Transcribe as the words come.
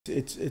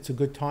It's a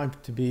good time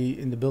to be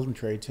in the building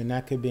trades, and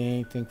that could be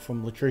anything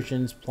from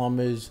electricians,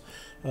 plumbers,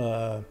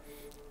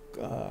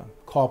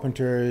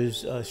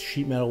 carpenters,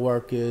 sheet metal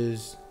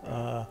workers,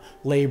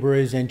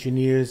 laborers,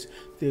 engineers.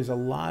 There's a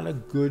lot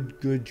of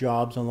good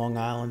jobs on Long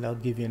Island that'll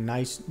give you a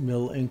nice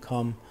middle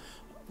income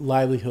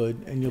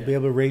livelihood, and you'll be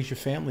able to raise your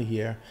family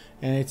here.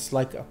 And it's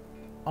like a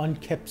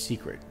unkept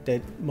secret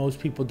that most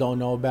people don't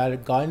know about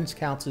it. Guidance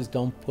counselors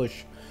don't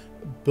push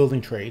building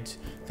trades.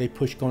 They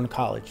push going to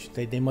college.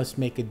 They must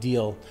make a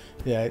deal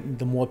that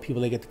the more people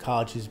they get to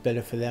college is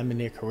better for them in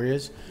their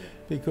careers,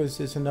 because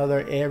there's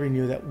another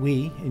avenue that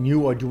we and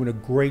you are doing a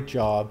great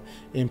job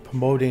in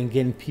promoting,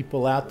 getting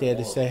people out there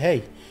to say,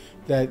 hey,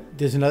 that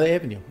there's another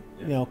avenue.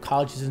 You know,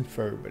 college isn't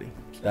for everybody.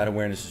 That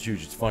awareness is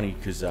huge. It's funny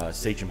because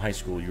Sachem High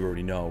School, you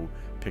already know,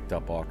 picked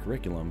up our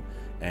curriculum,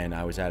 and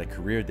I was at a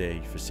career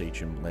day for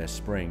Sachem last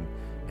spring,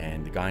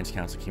 and the guidance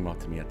counselor came up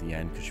to me at the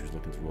end because she was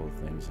looking through all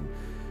the things, and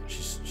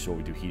she saw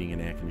we do heating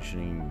and air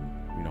conditioning,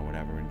 you know,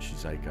 whatever, and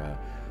she's like,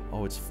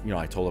 oh, it's, you know,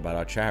 I told her about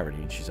our charity,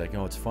 and she's like,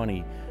 oh, it's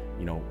funny,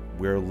 you know,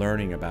 we're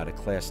learning about a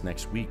class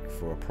next week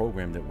for a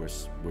program that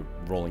we're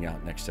rolling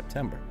out next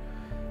September.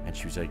 And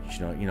she was like,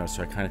 you know,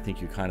 so I kind of think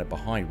you're kind of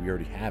behind. We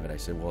already have it. I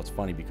said, well, it's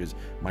funny because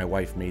my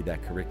wife made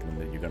that curriculum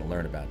that you're going to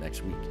learn about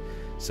next week.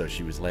 So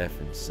she was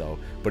laughing. So,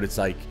 but it's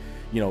like,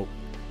 you know,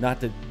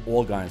 not that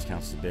all guidance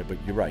counselors are there, but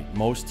you're right.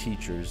 Most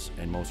teachers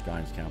and most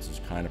guidance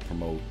counselors kind of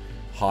promote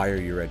higher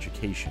your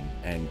education.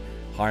 And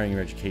hiring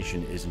your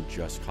education isn't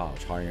just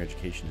college. Hiring your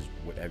education is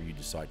whatever you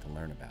decide to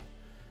learn about.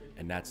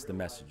 And that's the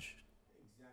message.